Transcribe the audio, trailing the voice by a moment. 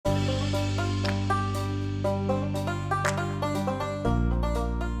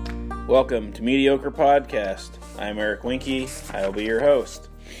Welcome to Mediocre Podcast. I'm Eric Winky. I will be your host.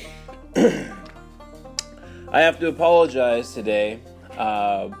 I have to apologize today.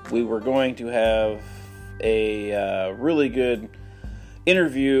 We were going to have a really good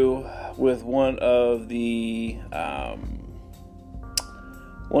interview with one of the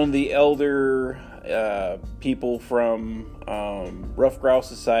elder people from Rough Grouse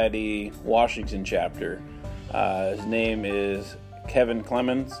Society, Washington chapter. His name is Kevin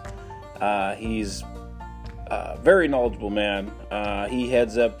Clemens. He's a very knowledgeable man. He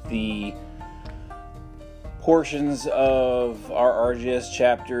heads up the portions of our RGS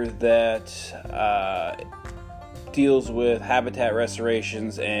chapter that deals with habitat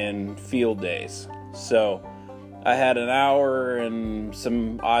restorations and field days. So I had an hour and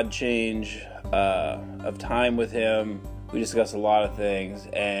some odd change of time with him. We discussed a lot of things,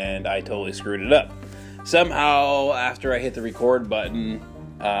 and I totally screwed it up. Somehow, after I hit the record button,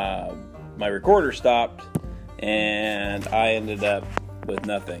 my recorder stopped, and I ended up with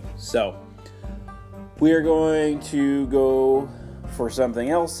nothing. So we are going to go for something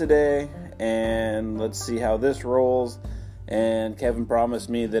else today, and let's see how this rolls. And Kevin promised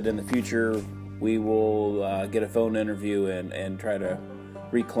me that in the future we will get a phone interview and try to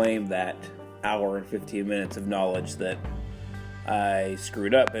reclaim that hour and 15 minutes of knowledge that I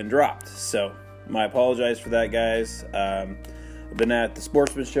screwed up and dropped. So I apologize for that, guys. I've been at the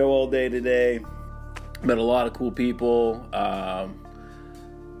Sportsman Show all day today. Met a lot of cool people. Found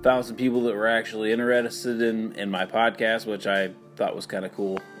some people that were actually interested in my podcast, which I thought was kind of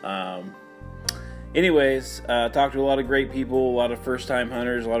cool. Anyways, talked to a lot of great people, a lot of first-time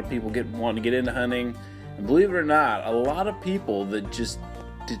hunters, a lot of people wanting to get into hunting. And believe it or not, a lot of people that just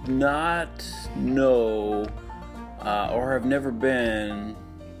did not know or have never been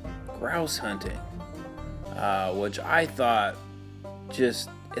grouse hunting, which I thought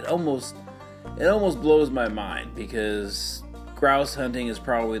it almost blows my mind, because grouse hunting is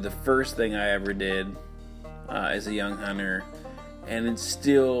probably the first thing I ever did as a young hunter, and it's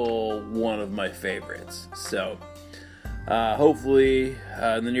still one of my favorites. So hopefully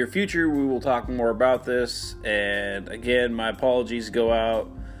in the near future we will talk more about this. And again, my apologies go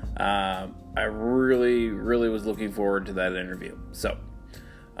out. I really was looking forward to that interview. So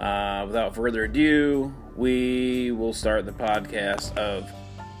without further ado, we will start the podcast of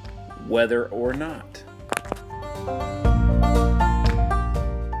Whether or Not.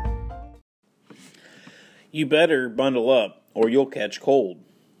 You better bundle up or you'll catch cold.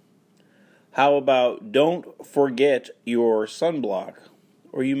 How about don't forget your sunblock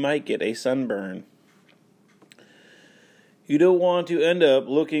or you might get a sunburn. You don't want to end up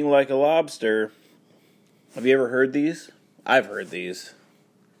looking like a lobster. Have you ever heard these? I've heard these.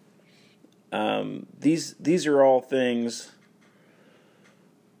 These are all things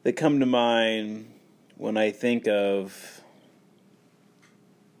that come to mind when I think of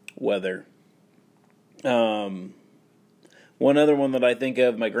weather. One other one that I think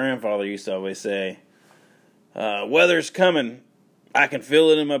of, my grandfather used to always say, weather's coming, I can feel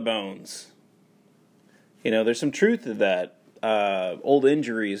it in my bones. You know, there's some truth to that. Old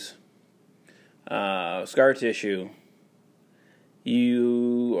injuries, scar tissue,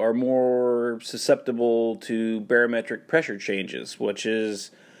 you are more susceptible to barometric pressure changes, which is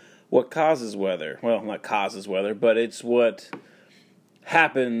what causes weather. Well, not causes weather, but it's what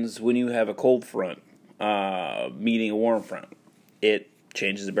happens when you have a cold front meeting a warm front. It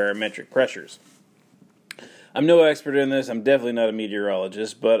changes the barometric pressures. I'm no expert in this. I'm definitely not a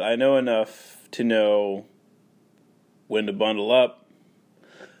meteorologist, but I know enough to know when to bundle up,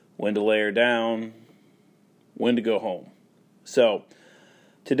 when to layer down, when to go home. So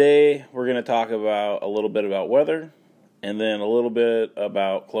today we're going to talk about a little bit about weather, and then a little bit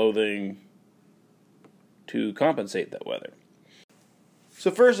about clothing to compensate that weather.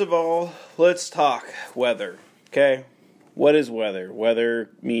 So first of all, let's talk weather, okay? What is weather? Weather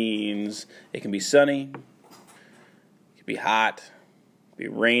means it can be sunny, it can be hot, it can be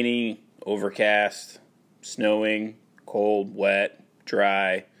rainy, overcast, snowing, cold, wet,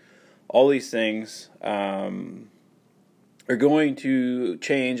 dry. All these things are going to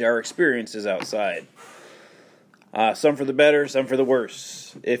change our experiences outside. Some for the better, some for the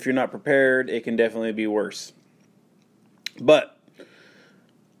worse. If you're not prepared, it can definitely be worse. But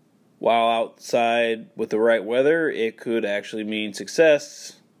while outside with the right weather, it could actually mean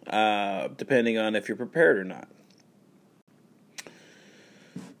success, depending on if you're prepared or not.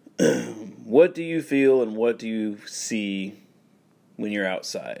 What do you feel and what do you see when you're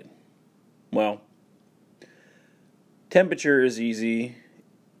outside? Well, temperature is easy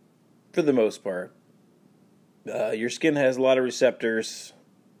for the most part. Your skin has a lot of receptors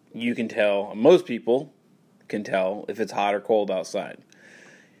you can tell, most people can tell if it's hot or cold outside.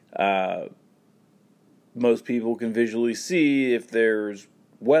 Most people can visually see if there's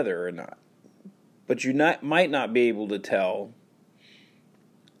weather or not. But you might not be able to tell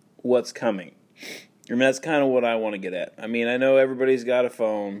what's coming. And that's kind of what I want to get at. I mean, I know everybody's got a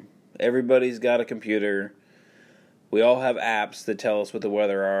phone. Everybody's got a computer. We all have apps that tell us what the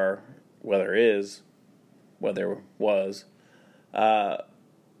weather was.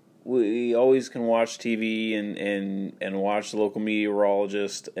 We always can watch TV and watch the local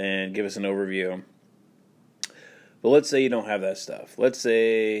meteorologist and give us an overview. But let's say you don't have that stuff. Let's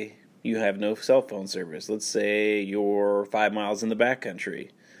say you have no cell phone service. Let's say you're 5 miles in the backcountry.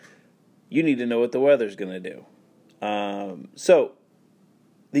 You need to know what the weather's going to do. So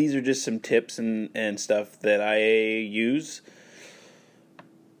these are just some tips and stuff that I use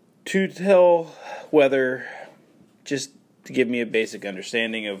to tell weather, just to give me a basic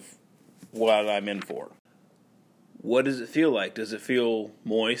understanding of what I'm in for. What does it feel like? Does it feel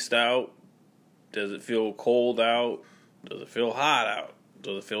moist out? Does it feel cold out? Does it feel hot out?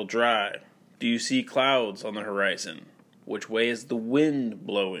 Does it feel dry? Do you see clouds on the horizon? Which way is the wind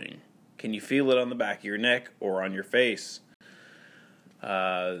blowing? Can you feel it on the back of your neck or on your face?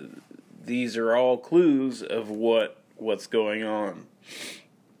 These are all clues of what's going on.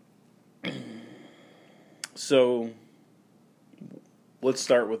 So, let's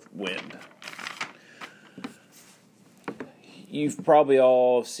start with wind. You've probably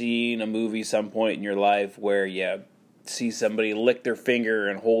all seen a movie some point in your life where you see somebody lick their finger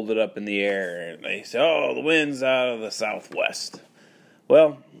and hold it up in the air, and they say, "Oh, the wind's out of the southwest."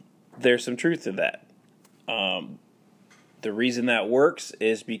 Well, there's some truth to that. The reason that works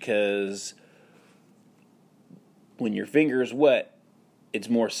is because when your finger is wet, it's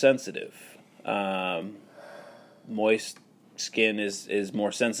more sensitive. Moist skin is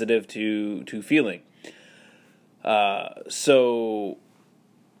more sensitive to feeling. So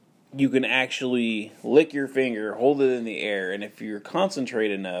you can actually lick your finger, hold it in the air, and if you're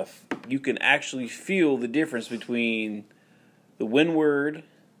concentrated enough, you can actually feel the difference between the windward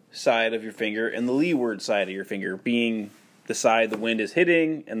side of your finger and the leeward side of your finger, being the side the wind is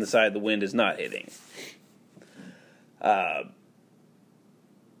hitting and the side the wind is not hitting.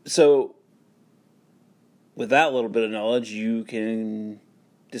 So with that little bit of knowledge, you can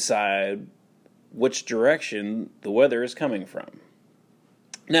decide which direction the weather is coming from.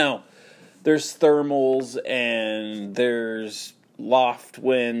 Now, there's thermals and there's loft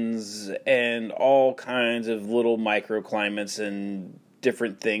winds and all kinds of little microclimates and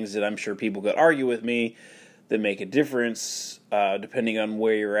different things that I'm sure people could argue with me that make a difference depending on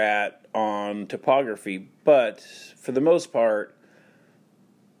where you're at on topography. But for the most part,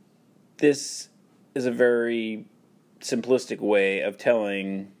 this is a very simplistic way of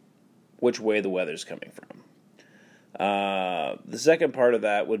telling which way the weather's coming from. The second part of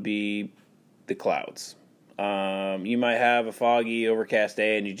that would be the clouds. You might have a foggy, overcast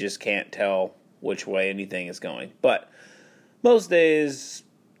day and you just can't tell which way anything is going. But most days,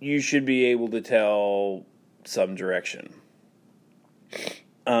 you should be able to tell some direction.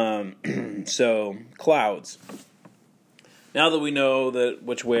 So, clouds. Now that we know that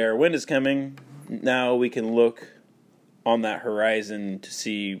which way our wind is coming, now we can look on that horizon to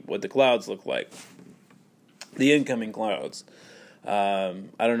see what the clouds look like. The incoming clouds. I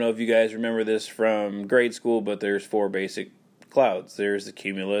don't know if you guys remember this from grade school, but there's 4 basic clouds. There's the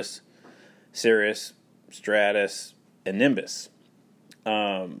cumulus, cirrus, stratus, and nimbus.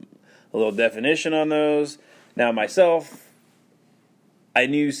 A little definition on those. Now, myself, I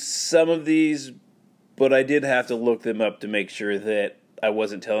knew some of these, but I did have to look them up to make sure that I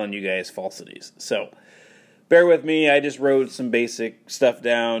wasn't telling you guys falsities. So, bear with me, I just wrote some basic stuff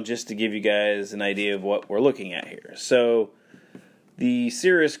down just to give you guys an idea of what we're looking at here. So, the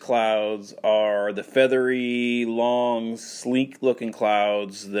cirrus clouds are the feathery, long, sleek-looking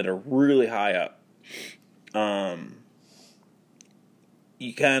clouds that are really high up.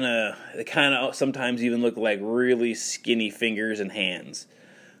 They kind of sometimes even look like really skinny fingers and hands.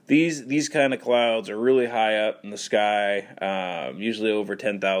 These kind of clouds are really high up in the sky, usually over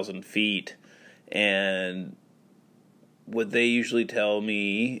 10,000 feet, and what they usually tell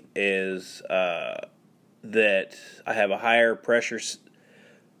me is that I have a higher pressure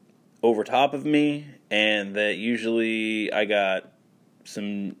over top of me, and that usually I got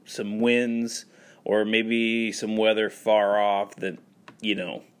some winds or maybe some weather far off that,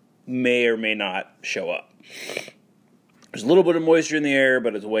 may or may not show up. There's a little bit of moisture in the air,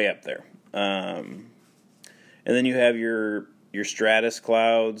 but it's way up there. And then you have your stratus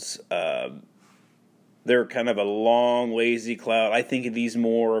clouds. They're kind of a long, lazy cloud. I think of these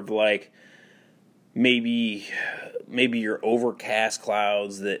more of like maybe your overcast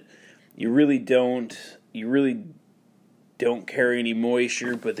clouds that you really don't carry any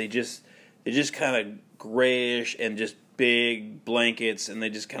moisture, but they just kind of grayish and just big blankets, and they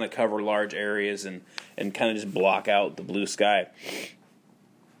just kind of cover large areas and kind of just block out the blue sky.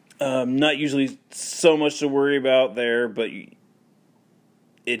 Not usually so much to worry about there, but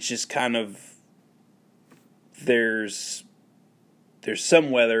it's just kind of there's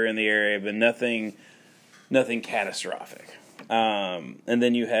some weather in the area, but nothing catastrophic. And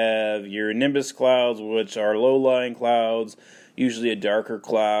then you have your nimbus clouds, which are low-lying clouds, usually a darker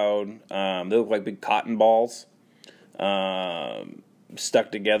cloud. They look like big cotton balls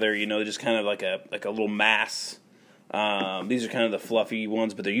stuck together. Just kind of like a little mass. These are kind of the fluffy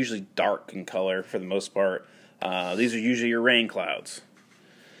ones, but they're usually dark in color for the most part. These are usually your rain clouds.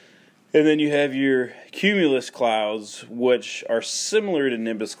 And then you have your cumulus clouds, which are similar to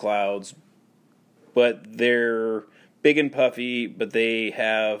nimbus clouds, but they're big and puffy, but they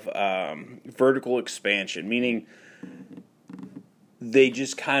have vertical expansion, meaning they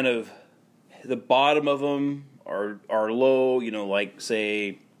just kind of, the bottom of them are low, like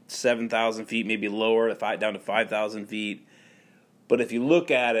say 7,000 feet, maybe lower, down to 5,000 feet. But if you look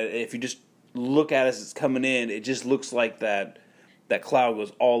at it, if you just look at it as it's coming in, it just looks like that cloud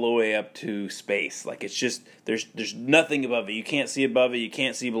goes all the way up to space. Like it's just, there's nothing above it. You can't see above it, you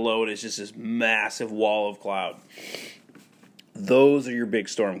can't see below it. It's just this massive wall of cloud. Those are your big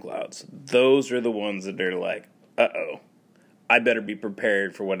storm clouds. Those are the ones that are like, uh-oh, I better be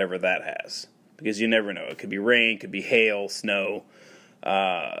prepared for whatever that has. Because you never know. It could be rain, it could be hail, snow.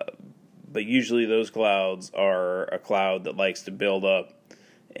 But usually those clouds are a cloud that likes to build up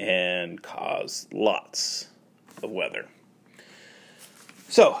and cause lots of weather.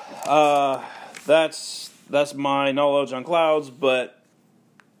 So, that's my knowledge on clouds, but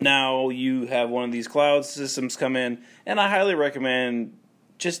now you have one of these cloud systems come in, and I highly recommend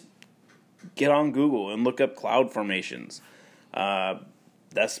just get on Google and look up cloud formations.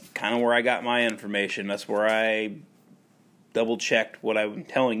 That's kind of where I got my information. That's where I double-checked what I'm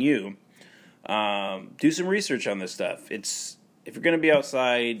telling you. Do some research on this stuff. If you're going to be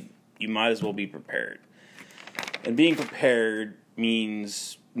outside, you might as well be prepared. And being prepared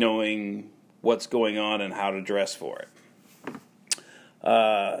means knowing what's going on and how to dress for it.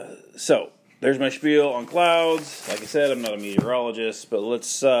 So, there's my spiel on clouds. Like I said, I'm not a meteorologist, but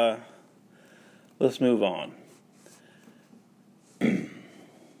let's move on.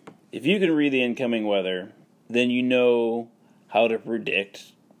 If you can read the incoming weather, then you know how to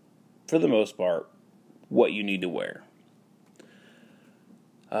predict, for the most part, what you need to wear.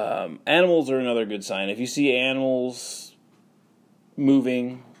 Animals are another good sign. If you see animals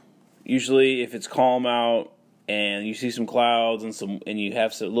moving, usually if it's calm out and you see some clouds and you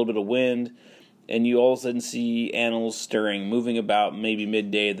have a little bit of wind, and you all of a sudden see animals stirring, moving about maybe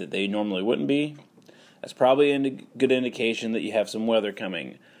midday that they normally wouldn't be, that's probably a good indication that you have some weather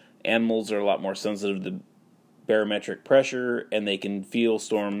coming. Animals are a lot more sensitive to barometric pressure, and they can feel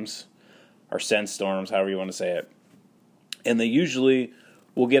storms or sense storms, however you want to say it. And they usually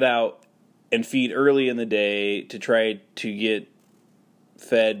will get out and feed early in the day to try to get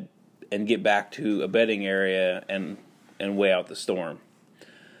fed and get back to a bedding area and weigh out the storm.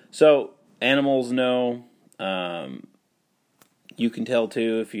 So animals know. You can tell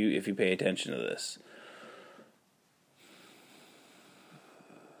too if you pay attention to this.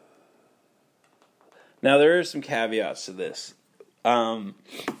 Now there are some caveats to this.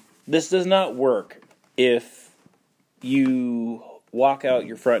 This does not work if you walk out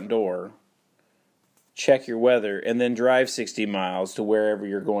your front door, check your weather, and then drive 60 miles to wherever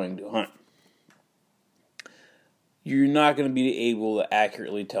you're going to hunt. You're not going to be able to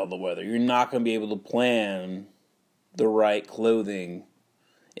accurately tell the weather. You're not going to be able to plan the right clothing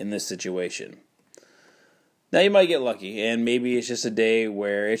in this situation. Now you might get lucky, and maybe it's just a day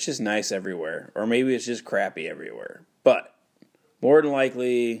where it's just nice everywhere, or maybe it's just crappy everywhere. But more than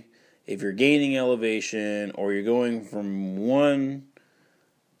likely, if you're gaining elevation or you're going from one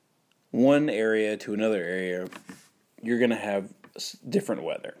area to another area, you're going to have different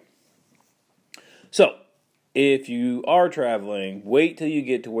weather. So, if you are traveling, wait till you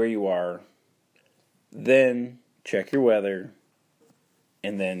get to where you are, then check your weather,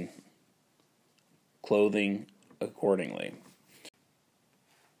 and then clothing accordingly.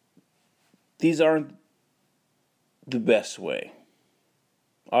 These aren't the best way.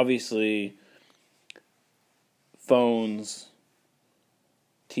 Obviously, phones,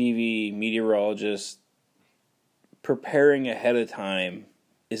 TV, meteorologists, preparing ahead of time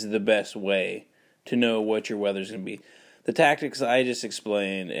is the best way to know what your weather's going to be. The tactics I just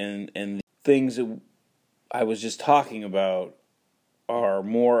explained and the things that I was just talking about are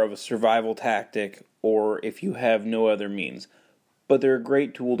more of a survival tactic, or if you have no other means. But they're a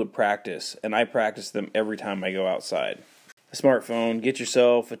great tool to practice, and I practice them every time I go outside. A smartphone, get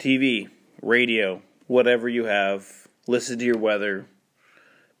yourself a TV, radio, whatever you have. Listen to your weather.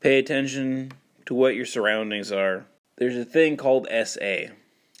 Pay attention to what your surroundings are. There's a thing called SA,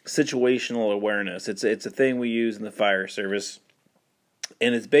 situational awareness. It's a thing we use in the fire service.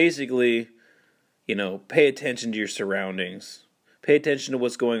 And it's basically, pay attention to your surroundings. Pay attention to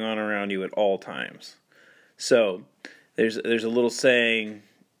what's going on around you at all times. So, there's a little saying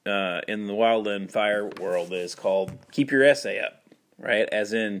in the wildland fire world that is called, keep your SA up, right?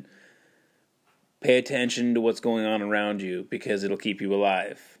 As in, pay attention to what's going on around you because it'll keep you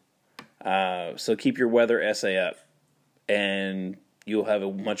alive. So keep your weather SA up, and you'll have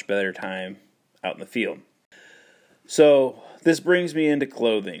a much better time out in the field. So this brings me into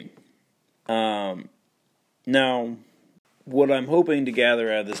clothing. Now, what I'm hoping to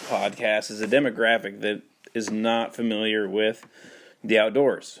gather out of this podcast is a demographic that is not familiar with the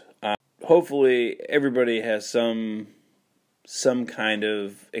outdoors. Hopefully, everybody has some kind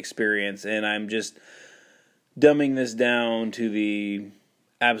of experience, and I'm just dumbing this down to the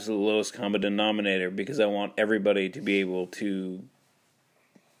absolute lowest common denominator because I want everybody to be able to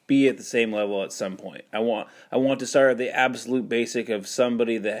be at the same level at some point. I want to start at the absolute basic of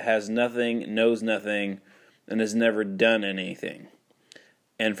somebody that has nothing, knows nothing, and has never done anything.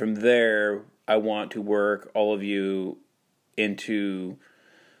 And from there, I want to work all of you into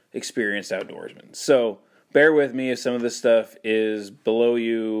experienced outdoorsmen. So bear with me if some of this stuff is below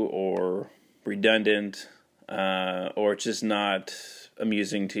you or redundant or it's just not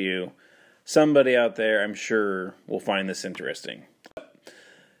amusing to you. Somebody out there, I'm sure, will find this interesting.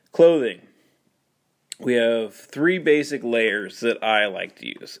 Clothing. We have 3 basic layers that I like to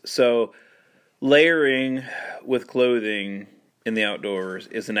use. So layering with clothing in the outdoors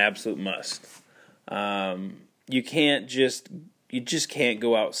is an absolute must. You just can't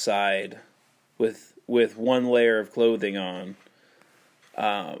go outside with one layer of clothing on.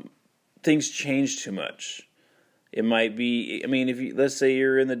 Things change too much. It might be, let's say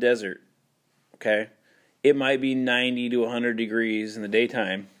you're in the desert, okay? It might be 90 to 100 degrees in the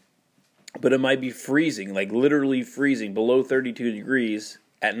daytime, but it might be freezing, like literally freezing, below 32 degrees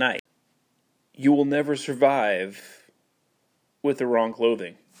at night. You will never survive with the wrong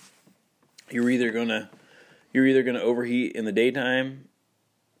clothing. You're either gonna overheat in the daytime,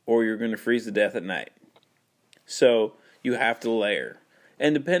 or you're gonna freeze to death at night. So you have to layer,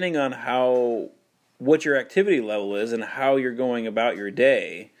 and depending on what your activity level is and how you're going about your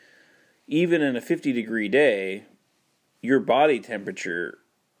day, even in a 50-degree day, your body temperature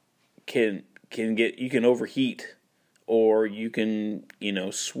can overheat, or you can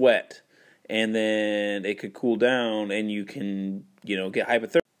sweat, and then it could cool down, and you can get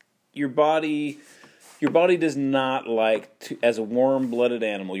hypothermia. Your body does not like to, as a warm-blooded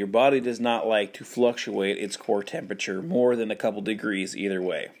animal, your body does not like to fluctuate its core temperature more than a couple degrees either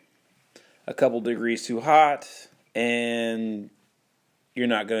way. A couple degrees too hot, and you're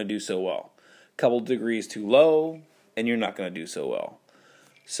not going to do so well. A couple degrees too low, and you're not going to do so well.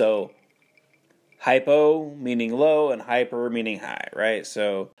 So, hypo meaning low, and hyper meaning high, right?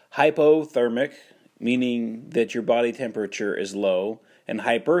 So, hypothermic meaning that your body temperature is low, and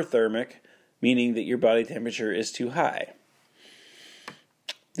hyperthermic meaning that your body temperature is too high.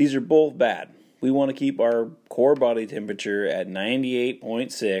 These are both bad. We want to keep our core body temperature at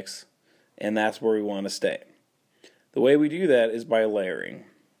 98.6, and that's where we want to stay. The way we do that is by layering.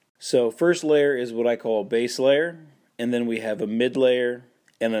 So first layer is what I call a base layer, and then we have a mid layer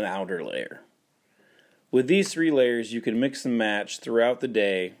and an outer layer. With these 3 layers, you can mix and match throughout the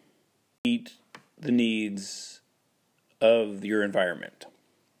day, meet the needs of your environment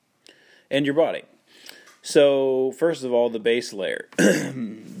and your body. So first of all, the base layer.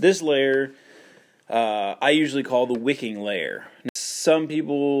 This layer I usually call the wicking layer. Some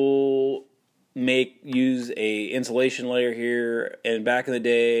people use a insulation layer here, and back in the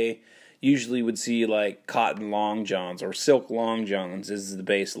day usually would see like cotton long johns or silk long johns as the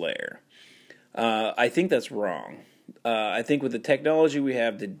base layer. I think that's wrong. I think with the technology we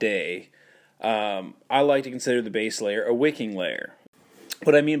have today, I like to consider the base layer a wicking layer.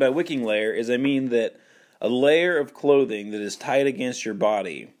 What I mean by wicking layer is I mean that a layer of clothing that is tight against your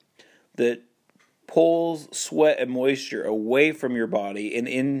body that pulls sweat and moisture away from your body and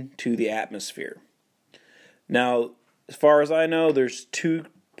into the atmosphere. Now, as far as I know, there's 2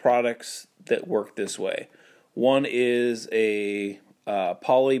 products that work this way. One is a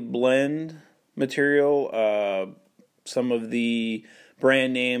poly blend material. Some of the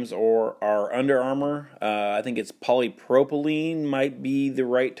brand names are Under Armour. I think it's polypropylene might be the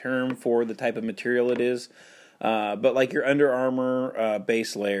right term for the type of material it is. But like your Under Armour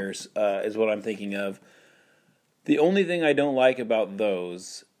base layers is what I'm thinking of. The only thing I don't like about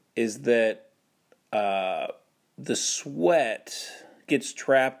those is that the sweat gets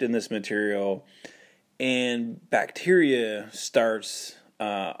trapped in this material and bacteria starts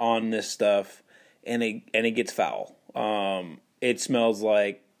on this stuff and it gets foul. It smells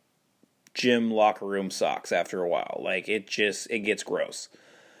like gym locker room socks after a while. Like it gets gross,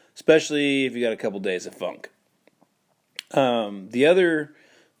 especially if you got a couple days of funk. The other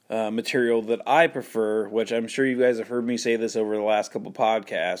material that I prefer, which I'm sure you guys have heard me say this over the last couple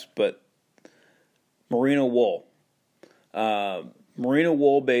podcasts, but merino wool. Merino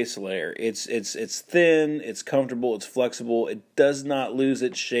wool base layer. It's thin, it's comfortable, it's flexible. It does not lose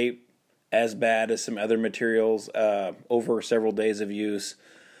its shape as bad as some other materials over several days of use.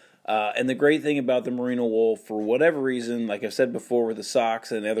 And the great thing about the merino wool, for whatever reason, like I've said before with the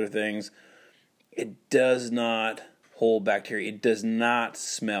socks and other things, it does not hold bacteria. It does not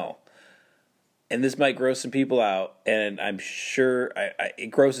smell. And this might gross some people out, and I'm sure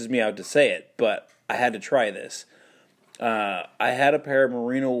it grosses me out to say it, but I had to try this. I had a pair of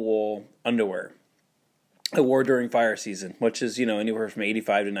merino wool underwear I wore during fire season, which is, anywhere from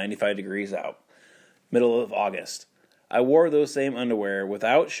 85 to 95 degrees out, middle of August. I wore those same underwear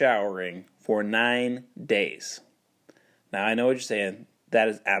without showering for 9 days. Now, I know what you're saying. That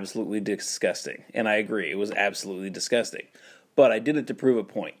is absolutely disgusting. And I agree, it was absolutely disgusting. But I did it to prove a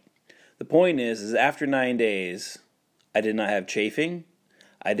point. The point is after 9 days, I did not have chafing.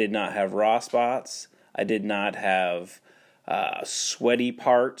 I did not have raw spots. I did not have sweaty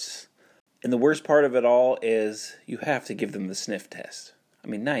parts. And the worst part of it all is you have to give them the sniff test.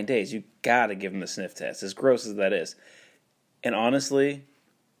 9 days, you gotta give them the sniff test, as gross as that is. And honestly,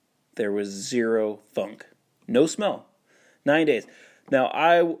 there was zero funk. No smell. 9 days. Now,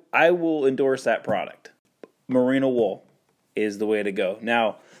 I will endorse that product. Merino wool is the way to go.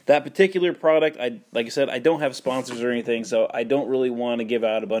 Now, that particular product, like I said, I don't have sponsors or anything, so I don't really want to give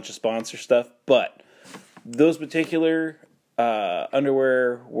out a bunch of sponsor stuff, but those particular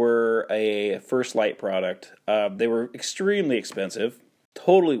underwear were a First Light product. They were extremely expensive,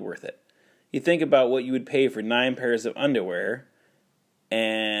 totally worth it. You think about what you would pay for 9 pairs of underwear,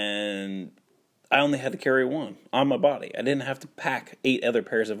 and I only had to carry one on my body. I didn't have to pack 8 other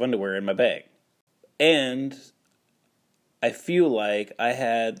pairs of underwear in my bag. And I feel like I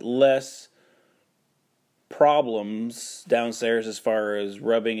had less problems downstairs as far as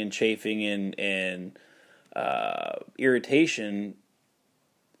rubbing and chafing and irritation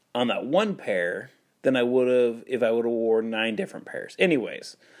on that one pair than I would have if I would have worn 9 different pairs.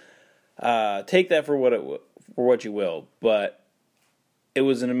 Anyways, take that for what you will, but it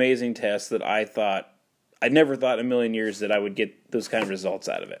was an amazing test that I never thought in a million years that I would get those kind of results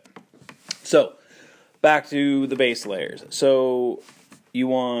out of it. So, back to the base layers. So, you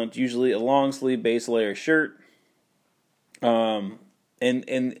want usually a long sleeve base layer shirt. And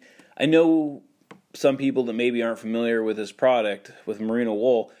I know some people that maybe aren't familiar with this product, with merino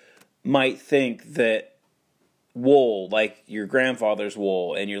wool, might think that wool, like your grandfather's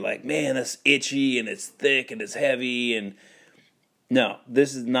wool, and you're like, man, that's itchy, and it's thick, and it's heavy, and no,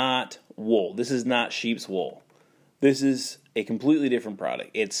 this is not wool. This is not sheep's wool. This is a completely different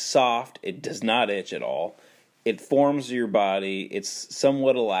product. It's soft. It does not itch at all. It forms your body. It's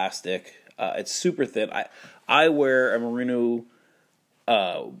somewhat elastic. It's super thin. I wear a merino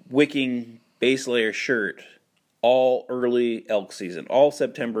wicking base layer shirt all early elk season, all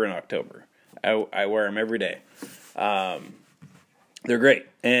September and October. I wear them every day. They're great.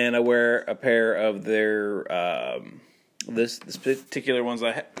 And I wear a pair of their this particular ones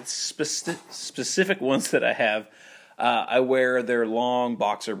I have, specific ones that I have. I wear their long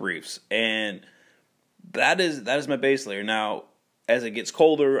boxer briefs, and that is my base layer. Now, as it gets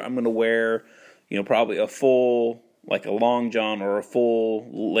colder, I'm going to wear, probably a full, like a long john or a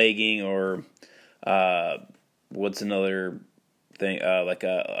full legging, or what's another thing, like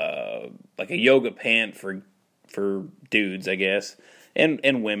a yoga pant for dudes, I guess,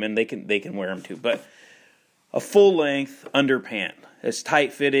 and women. They can wear them too, but a full length underpant. It's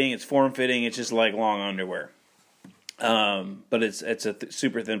tight fitting, it's form fitting, it's just like long underwear. But it's a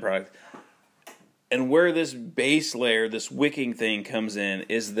super thin product. And where this base layer, this wicking thing comes in,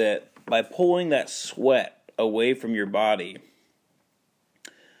 is that by pulling that sweat away from your body,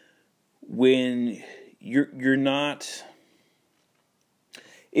 when you're not,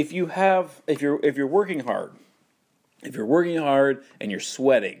 if you're working hard and you're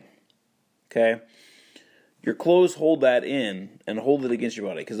sweating okay? Your clothes hold that in and hold it against your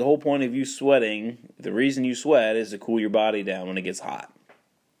body, because the whole point of you sweating, the reason you sweat is to cool your body down when it gets hot.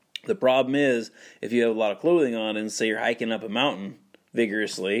 The problem is, if you have a lot of clothing on and say you're hiking up a mountain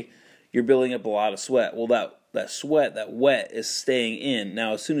vigorously, you're building up a lot of sweat. Well, that sweat, that wet is staying in.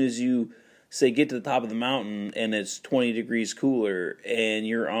 Now, as soon as you, say, get to the top of the mountain and it's 20 degrees cooler and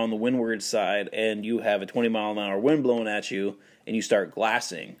you're on the windward side and you have a 20-mile-an-hour wind blowing at you and you start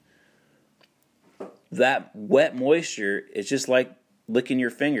glassing, that wet moisture is just like licking your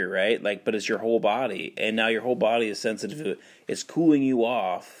finger, right? But it's your whole body, and now your whole body is sensitive to it. It's cooling you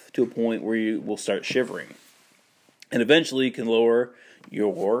off to a point where you will start shivering. And eventually you can lower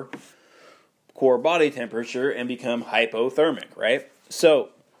your core body temperature and become hypothermic, right? So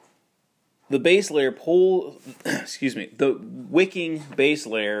the base layer the wicking base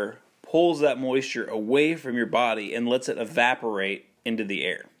layer pulls that moisture away from your body and lets it evaporate into the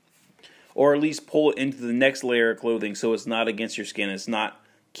air. Or at least pull it into the next layer of clothing so it's not against your skin, it's not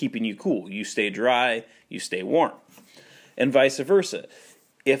keeping you cool. You stay dry, you stay warm. And vice versa.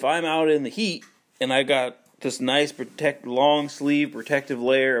 If I'm out in the heat and I got this nice long sleeve protective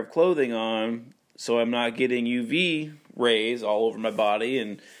layer of clothing on, so I'm not getting UV rays all over my body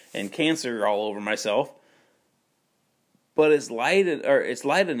and cancer all over myself, but it's light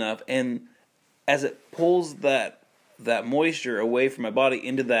enough, and as it pulls that moisture away from my body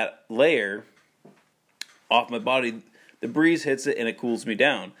into that layer off my body, the breeze hits it and it cools me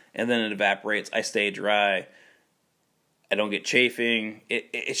down, and then it evaporates. I stay dry. I don't get chafing.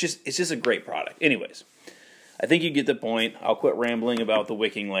 It's just a great product. Anyways, I think you get the point. I'll quit rambling about the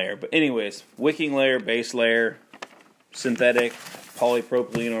wicking layer. But anyways, wicking layer, base layer, synthetic,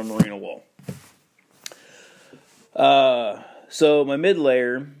 polypropylene or merino wool. So my mid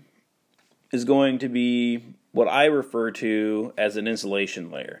layer is going to be what I refer to as an insulation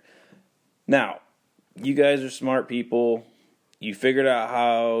layer. Now, you guys are smart people. You figured out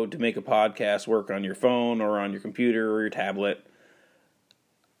how to make a podcast work on your phone or on your computer or your tablet.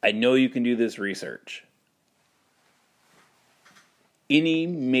 I know you can do this research. Any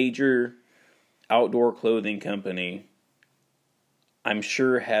major outdoor clothing company, I'm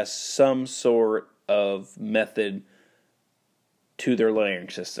sure, has some sort of method to their layering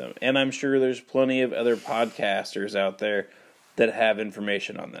system. And I'm sure there's plenty of other podcasters out there that have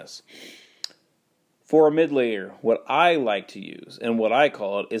information on this. For a mid layer, what I like to use and what I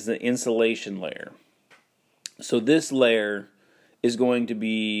call it is the insulation layer. So this layer is going to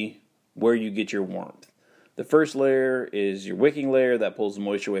be where you get your warmth. The first layer is your wicking layer that pulls the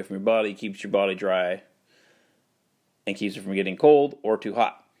moisture away from your body, keeps your body dry, and keeps it from getting cold or too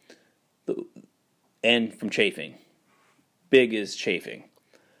hot, and from chafing. Big is chafing.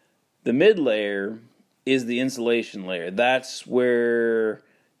 The mid layer is the insulation layer. That's where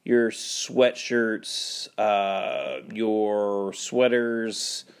your sweatshirts, your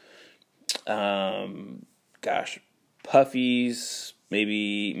sweaters, puffies,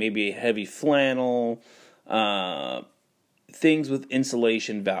 maybe a heavy flannel, things with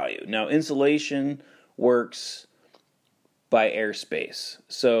insulation value. Now, insulation works by airspace.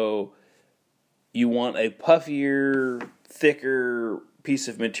 So you want a puffier, thicker piece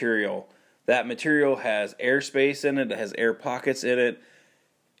of material. That material has airspace in it, it has air pockets in it,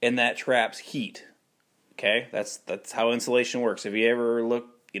 and that traps heat. Okay? That's how insulation works. If you ever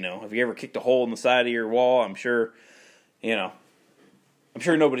have you ever kicked a hole in the side of your wall, I'm sure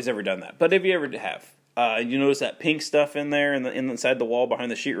nobody's ever done that. But if you ever have, you notice that pink stuff in there inside the wall behind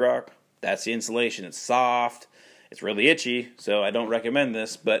the sheetrock? That's the insulation. It's soft. It's really itchy, so I don't recommend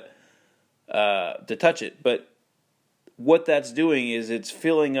this, but to touch it. But what that's doing is it's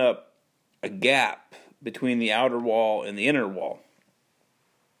filling up a gap between the outer wall and the inner wall.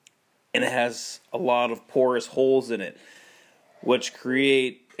 And it has a lot of porous holes in it, which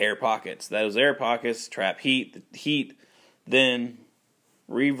create air pockets. Those air pockets trap heat. The heat then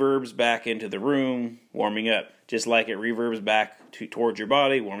reverbs back into the room, warming up. Just like it reverbs back towards your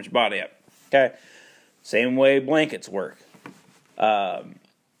body, warms your body up. Okay? Same way blankets work.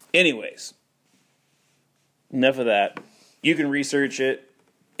 Anyways, enough of that. You can research it.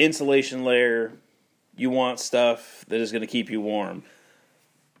 Insulation layer. You want stuff that is going to keep you warm.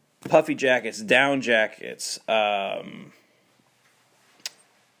 Puffy jackets, down jackets,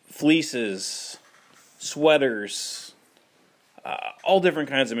 fleeces, sweaters, all different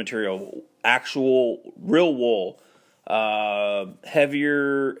kinds of material. Actual real wool,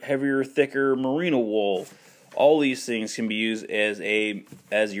 heavier, thicker merino wool. All these things can be used as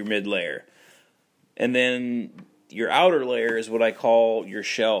your mid layer. And then your outer layer is what I call your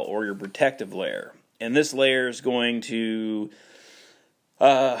shell or your protective layer. And this layer is going to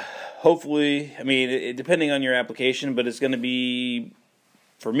hopefully, I mean, depending on your application, but it's going to be,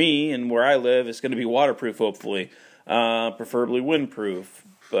 for me and where I live, it's going to be waterproof, hopefully. Preferably windproof,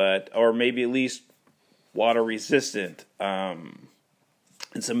 or maybe at least water resistant. And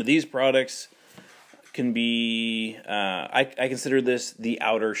some of these products can be, I consider this the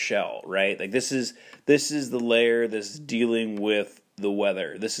outer shell, right? Like this is the layer that's dealing with the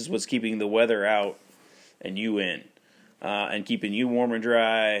weather. This is what's keeping the weather out and you in, and keeping you warm and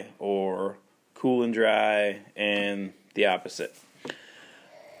dry, or cool and dry, and the opposite.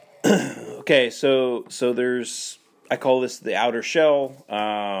 Okay, so there's, I call this the outer shell.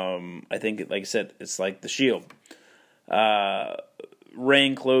 I think, like I said, it's like the shield.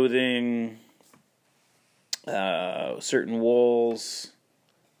 Rain clothing, certain wools,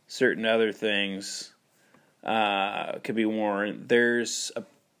 certain other things could be worn. There's a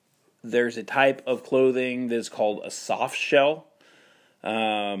type of clothing that's called a soft shell.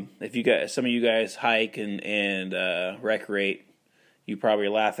 If you guys, some of you guys hike and recreate, you probably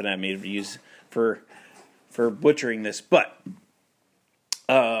are laughing at me to use for butchering this, but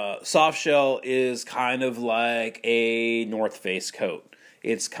soft shell is kind of like a North Face coat.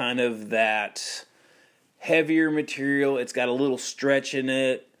 It's kind of that heavier material. It's got a little stretch in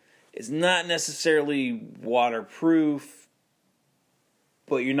it. It's not necessarily waterproof,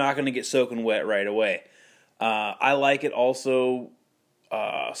 but you're not going to get soaking wet right away. I like it also,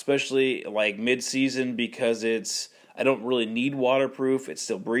 especially like mid-season, because I don't really need waterproof. It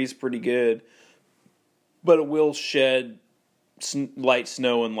still breathes pretty good, but it will shed light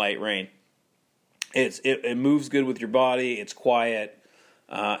snow and light rain. It moves good with your body. It's quiet,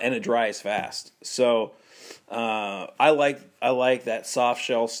 and it dries fast. So I like that soft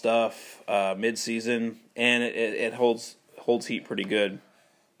shell stuff mid season, and it holds heat pretty good.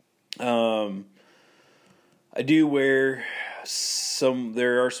 I do wear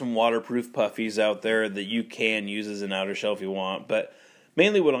there are some waterproof puffies out there that you can use as an outer shell if you want, but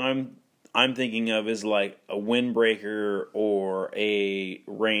mainly what I'm thinking of is like a windbreaker or a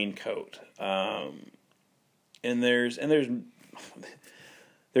raincoat. And there's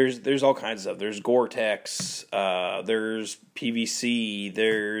all kinds of stuff. There's Gore-Tex, there's PVC,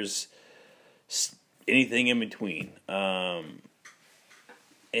 there's anything in between.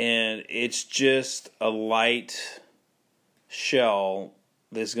 And it's just a light shell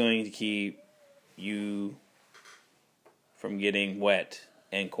that's going to keep you from getting wet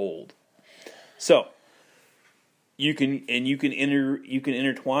and cold. So you can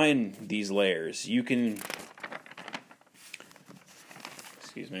intertwine these layers. You can,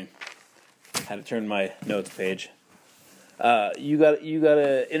 excuse me, I had to turn my notes page. You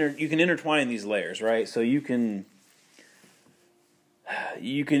can intertwine these layers, right? So you can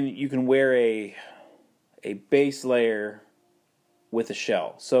wear a base layer with a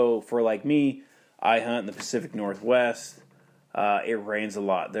shell. So for like me, I hunt in the Pacific Northwest. It rains a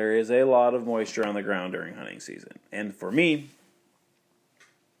lot. There is a lot of moisture on the ground during hunting season. And for me,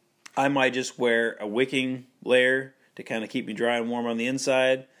 I might just wear a wicking layer to kind of keep me dry and warm on the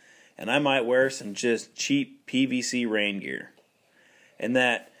inside. And I might wear some just cheap PVC rain gear. And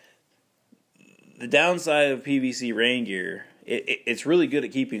that, the downside of PVC rain gear, it's really good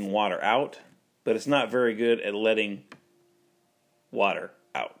at keeping water out, but it's not very good at letting water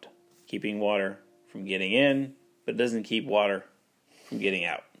out. Keeping water from getting in, but it doesn't keep water from getting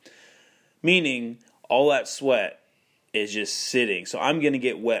out. Meaning, all that sweat is just sitting. So I'm going to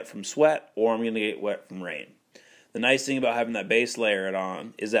get wet from sweat, or I'm going to get wet from rain. The nice thing about having that base layer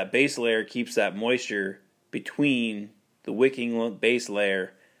on is that base layer keeps that moisture between the wicking base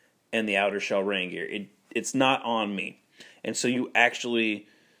layer and the outer shell rain gear. It's not on me. And so you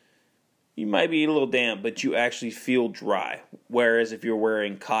might be a little damp, but you actually feel dry. Whereas if you're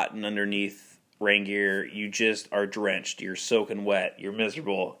wearing cotton underneath rain gear, you just are drenched. You're soaking wet. You're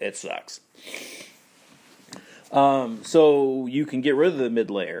miserable. It sucks. So you can get rid of the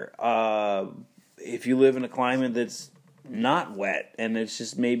mid layer. If you live in a climate that's not wet and it's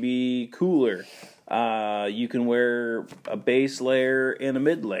just maybe cooler, you can wear a base layer and a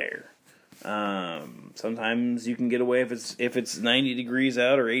mid layer. Sometimes you can get away if it's 90 degrees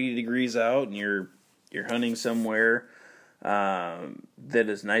out or 80 degrees out and you're hunting somewhere that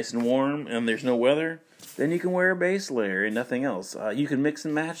is nice and warm and there's no weather, then you can wear a base layer and nothing else. You can mix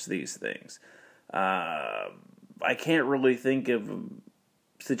and match these things. I can't really think of a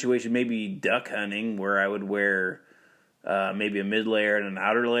situation, maybe duck hunting, where I would wear maybe a mid layer and an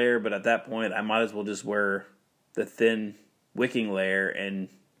outer layer, but at that point I might as well just wear the thin wicking layer and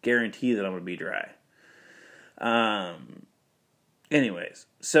guarantee that I'm going to be dry. Anyways,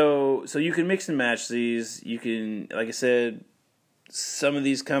 so you can mix and match these. You can, like I said, some of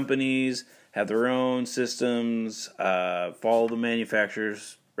these companies have their own systems. Follow the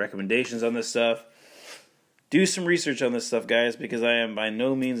manufacturer's recommendations on this stuff. Do some research on this stuff, guys, because I am by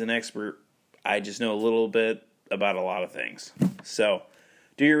no means an expert. I just know a little bit about a lot of things. So,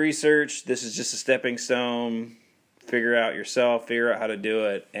 do your research. This is just a stepping stone. Figure out yourself, figure out how to do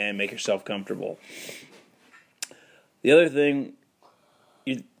it, and make yourself comfortable. The other thing,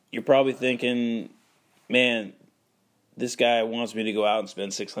 you're probably thinking, man, this guy wants me to go out and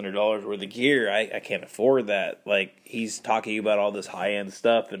spend $600 worth of gear. I can't afford that. Like, he's talking about all this high-end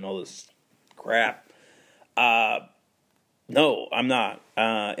stuff and all this crap. No, I'm not.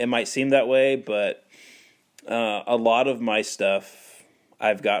 It might seem that way, but a lot of my stuff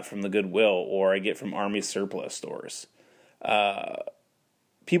I've got from the Goodwill, or I get from Army surplus stores.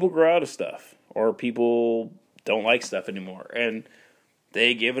 People grow out of stuff, or people don't like stuff anymore, and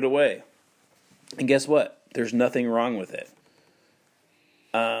they give it away. And guess what? There's nothing wrong with it.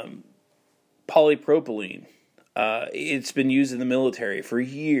 Polypropylene. It's been used in the military for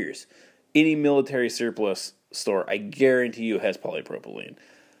years. Any military surplus store, I guarantee you, has polypropylene.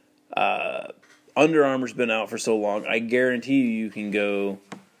 Under Armour's been out for so long, I guarantee you can go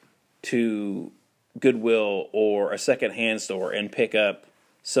to Goodwill or a secondhand store and pick up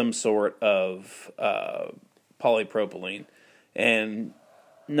some sort of polypropylene. And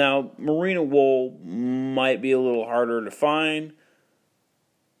now, merino wool might be a little harder to find,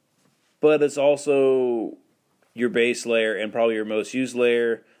 but it's also your base layer and probably your most used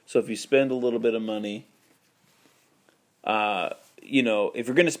layer. So if you spend a little bit of money, if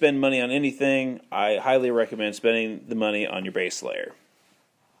you're going to spend money on anything, I highly recommend spending the money on your base layer.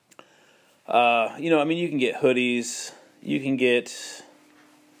 You can get hoodies, you can get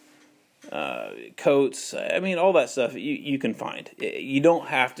coats, all that stuff you can find. You don't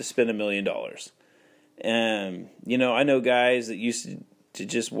have to spend $1 million. And, I know guys that used to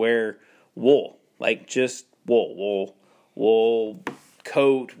just wear wool, like just wool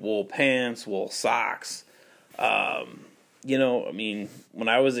coat, wool pants, wool socks. When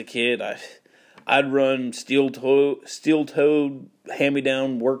I was a kid, I'd run steel-toed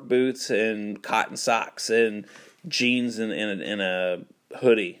hand-me-down work boots and cotton socks and jeans and a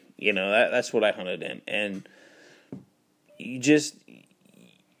hoodie. That's what I hunted in. And you just,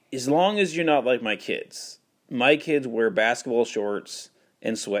 as long as you're not like my kids wear basketball shorts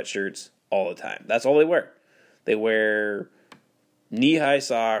and sweatshirts all the time. That's all they wear. They wear knee-high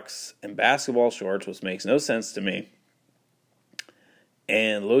socks and basketball shorts, which makes no sense to me,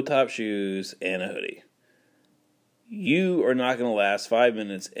 and low-top shoes and a hoodie. You are not going to last 5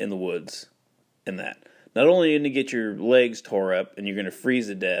 minutes in the woods in that. Not only are you going to get your legs tore up and you're going to freeze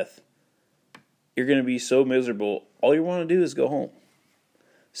to death, you're going to be so miserable, all you want to do is go home.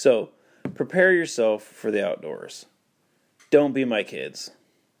 So, prepare yourself for the outdoors. Don't be my kids.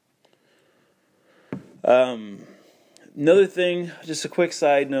 Another thing, just a quick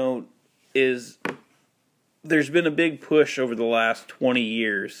side note, is there's been a big push over the last 20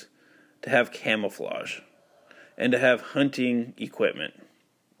 years to have camouflage and to have hunting equipment,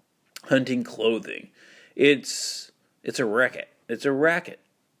 hunting clothing. It's a racket. It's a racket.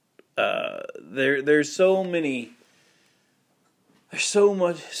 There's so many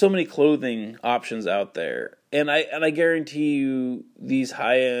clothing options out there, and I guarantee you these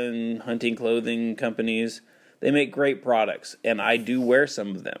high-end hunting clothing companies, they make great products, and I do wear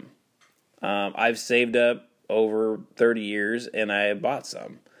some of them. I've saved up over 30 years, and I bought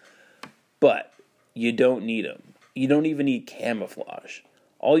some. But you don't need them. You don't even need camouflage.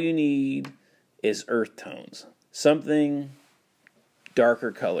 All you need is earth tones. Something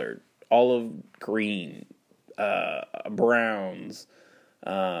darker colored, olive green, browns.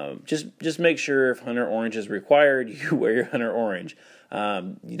 Just make sure if hunter orange is required, you wear your hunter orange.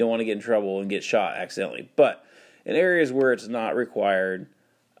 You don't want to get in trouble and get shot accidentally. But in areas where it's not required,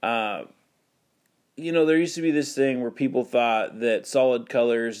 there used to be this thing where people thought that solid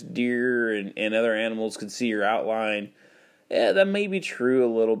colors, deer and other animals could see your outline. Yeah, that may be true a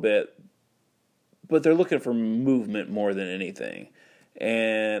little bit, but they're looking for movement more than anything.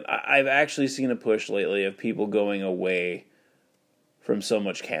 And I've actually seen a push lately of people going away from so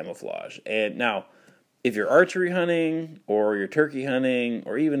much camouflage. And now, if you're archery hunting, or you're turkey hunting,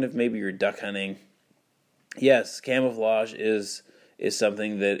 or even if maybe you're duck hunting, yes, camouflage is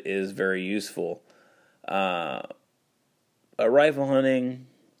something that is very useful. Rifle hunting,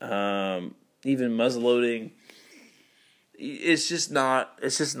 even muzzleloading, it's just not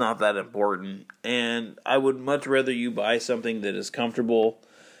that important. And I would much rather you buy something that is comfortable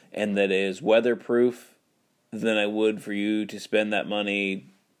and that is weatherproof than I would for you to spend that money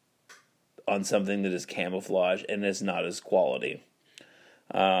on something that is camouflage and is not as quality.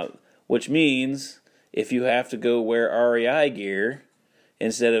 which means if you have to go wear REI gear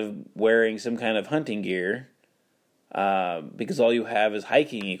instead of wearing some kind of hunting gear, because all you have is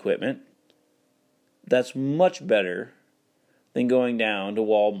hiking equipment, that's much better than going down to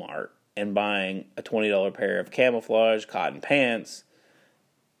Walmart and buying a $20 pair of camouflage cotton pants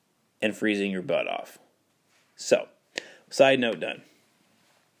and freezing your butt off. So, side note done.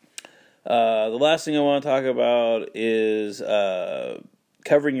 The last thing I want to talk about is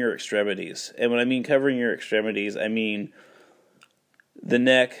covering your extremities. And when I mean covering your extremities, I mean the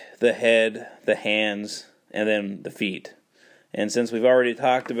neck, the head, the hands, and then the feet. And since we've already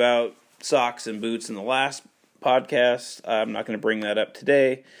talked about socks and boots in the last podcast, I'm not going to bring that up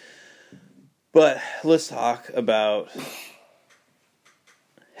today. But let's talk about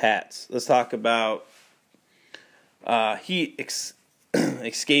hats. Let's talk about heat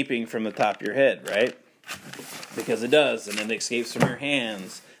escaping from the top of your head, right? Because it does, and it escapes from your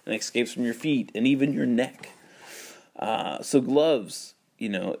hands, and it escapes from your feet, and even your neck. So gloves,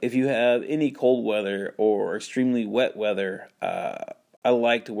 if you have any cold weather or extremely wet weather, I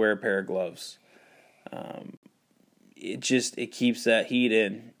like to wear a pair of gloves. It keeps that heat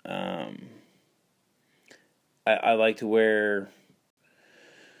in. I like to wear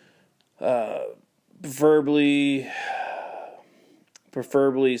preferably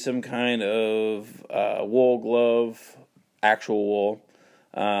some kind of wool glove, actual wool.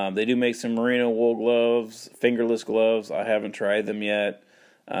 They do make some merino wool gloves, fingerless gloves. I haven't tried them yet.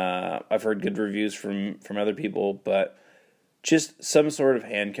 I've heard good reviews from other people, but just some sort of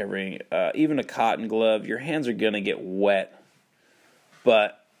hand covering, even a cotton glove. Your hands are going to get wet,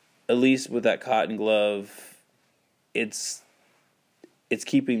 but at least with that cotton glove, it's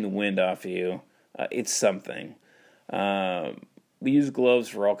keeping the wind off of you. It's something. We use gloves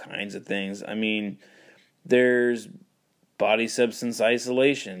for all kinds of things. I mean, there's body substance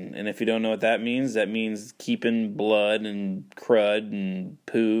isolation, and if you don't know what that means keeping blood and crud and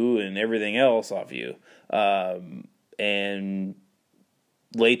poo and everything else off you. And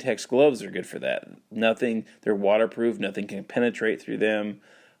latex gloves are good for that. They're waterproof, nothing can penetrate through them.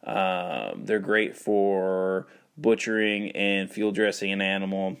 They're great for butchering and field dressing an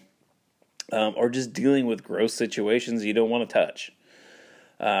animal, or just dealing with gross situations you don't want to touch.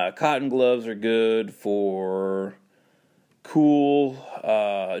 Cotton gloves are good for cool,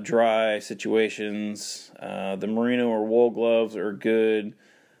 dry situations. The merino or wool gloves are good,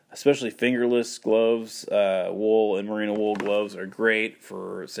 especially fingerless gloves. Wool and merino wool gloves are great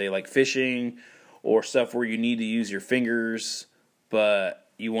for, say, like fishing or stuff where you need to use your fingers, but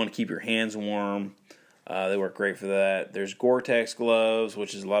you want to keep your hands warm. They work great for that. There's Gore-Tex gloves,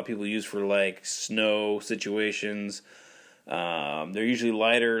 which is a lot of people use for like snow situations. They're usually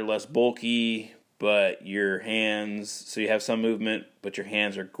lighter, less bulky, but your hands, so you have some movement, but your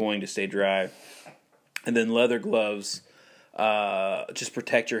hands are going to stay dry. And then leather gloves just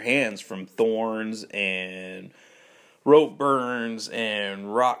protect your hands from thorns and rope burns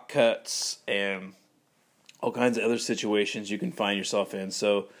and rock cuts and all kinds of other situations you can find yourself in.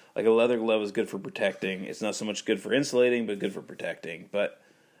 So like a leather glove is good for protecting. It's not so much good for insulating, but good for protecting. But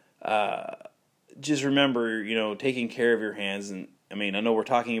just remember, taking care of your hands. And I mean, I know we're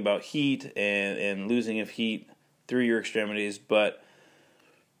talking about heat and losing of heat through your extremities, but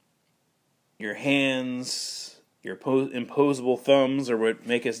your hands, your imposable thumbs are what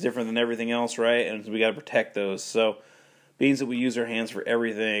make us different than everything else, right? And we got to protect those. So being that we use our hands for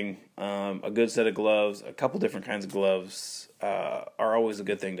everything, a good set of gloves, a couple different kinds of gloves are always a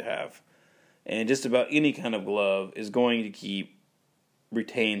good thing to have. And just about any kind of glove is going to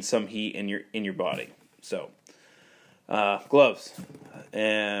retain some heat in your body. So gloves,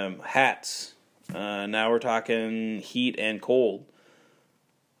 hats. Now we're talking heat and cold.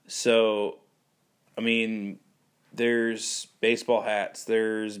 So, I mean, there's baseball hats,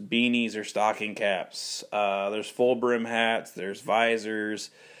 there's beanies or stocking caps, there's full brim hats, there's visors,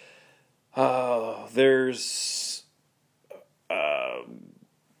 there's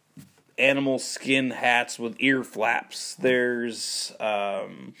animal skin hats with ear flaps, there's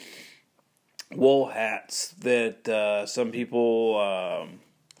wool hats that some people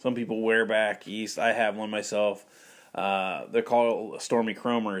wear back east. I have one myself. They're called Stormy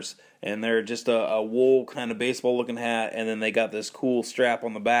Chromers, and they're just a wool kind of baseball looking hat, and then they got this cool strap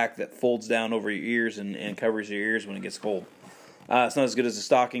on the back that folds down over your ears and covers your ears when it gets cold. It's not as good as a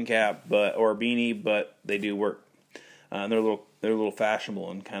stocking cap or a beanie, but they do work. They're a little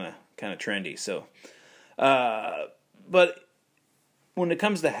fashionable and kind of trendy. So, but when it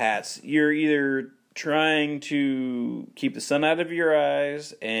comes to hats, you're either trying to keep the sun out of your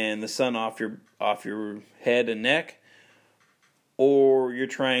eyes and the sun off your head and neck, or you're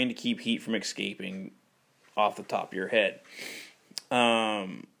trying to keep heat from escaping off the top of your head. I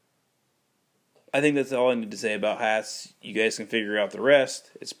think that's all I need to say about hats. You guys can figure out the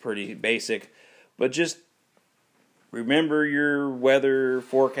rest. It's pretty basic. But just remember your weather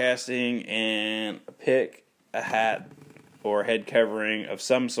forecasting and pick a hat or head covering of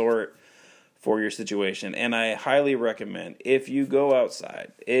some sort for your situation. And I highly recommend, if you go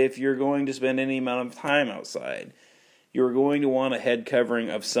outside, if you're going to spend any amount of time outside, you're going to want a head covering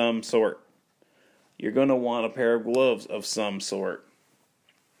of some sort. You're going to want a pair of gloves of some sort.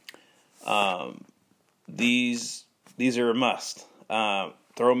 These are a must. Throw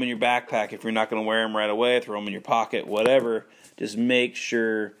them in your backpack if you're not going to wear them right away. Throw them in your pocket, whatever. Just make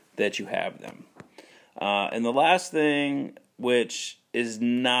sure that you have them. And the last thing, which is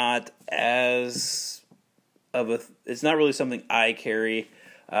not as of a, it's not really something I carry.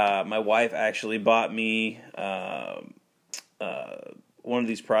 My wife actually bought me one of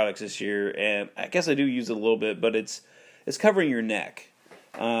these products this year, and I guess I do use it a little bit, but it's covering your neck.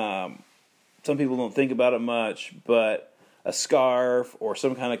 Some people don't think about it much, but a scarf or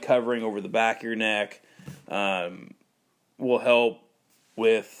some kind of covering over the back of your neck will help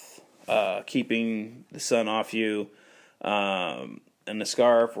with keeping the sun off you. And a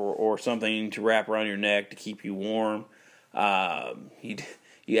scarf or something to wrap around your neck to keep you warm.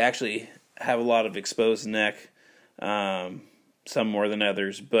 You actually have a lot of exposed neck, some more than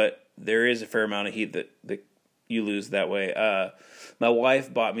others, but there is a fair amount of heat that you lose that way. My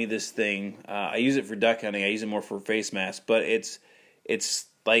wife bought me this thing. I use it for duck hunting. I use it more for face masks, but it's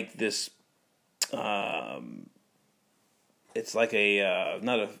like this. It's like a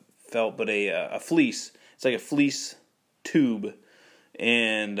not a felt, but a fleece. It's like a fleece tube,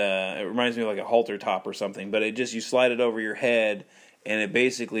 and it reminds me of like a halter top or something. But you slide it over your head, and it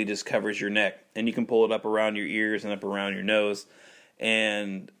basically just covers your neck, and you can pull it up around your ears and up around your nose,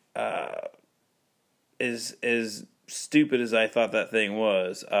 and as stupid as I thought that thing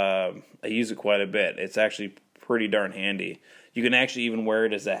was, I use it quite a bit. It's actually pretty darn handy. You can actually even wear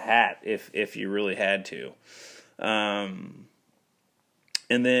it as a hat if you really had to. And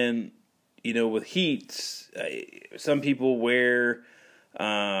then, with heat, some people wear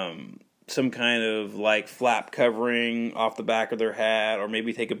some kind of like flap covering off the back of their hat, or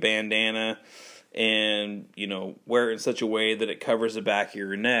maybe take a bandana and, wear it in such a way that it covers the back of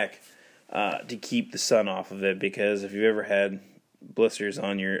your neck. To keep the sun off of it, because if you've ever had blisters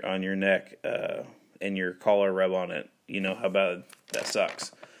on your neck and your collar rub on it, you know how bad that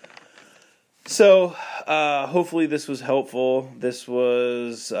sucks. So hopefully this was helpful. This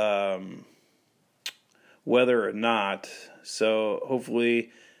was whether or not. So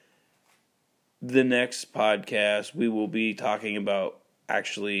hopefully the next podcast we will be talking about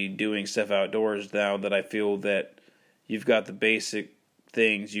actually doing stuff outdoors, now that I feel that you've got the basic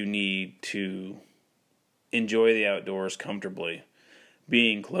things you need to enjoy the outdoors comfortably,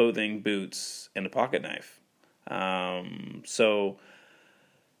 being clothing, boots, and a pocket knife. So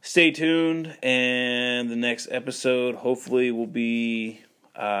stay tuned, and the next episode hopefully will be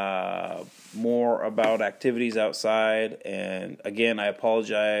more about activities outside. And again, I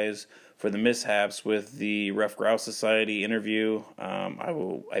apologize for the mishaps with the Rough Grouse Society interview.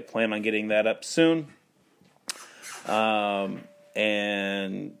 I plan on getting that up soon.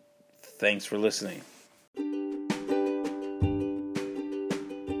 And thanks for listening.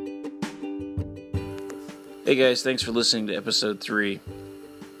 Hey guys, thanks for listening to episode 3.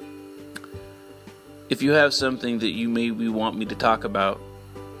 If you have something that you maybe want me to talk about,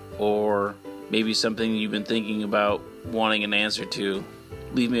 or maybe something you've been thinking about wanting an answer to,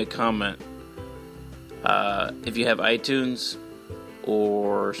 leave me a comment. If you have iTunes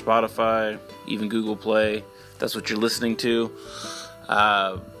or Spotify, even Google Play, that's what you're listening to.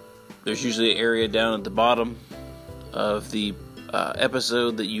 There's usually an area down at the bottom of the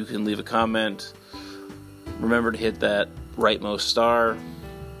episode that you can leave a comment. Remember to hit that rightmost star.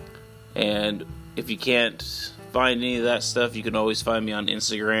 And if you can't find any of that stuff, you can always find me on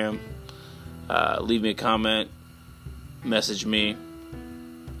Instagram. Leave me a comment, message me,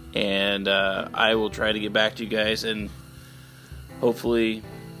 and I will try to get back to you guys and hopefully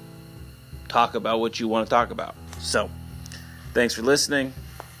talk about what you want to talk about. So, thanks for listening,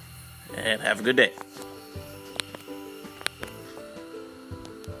 and have a good day.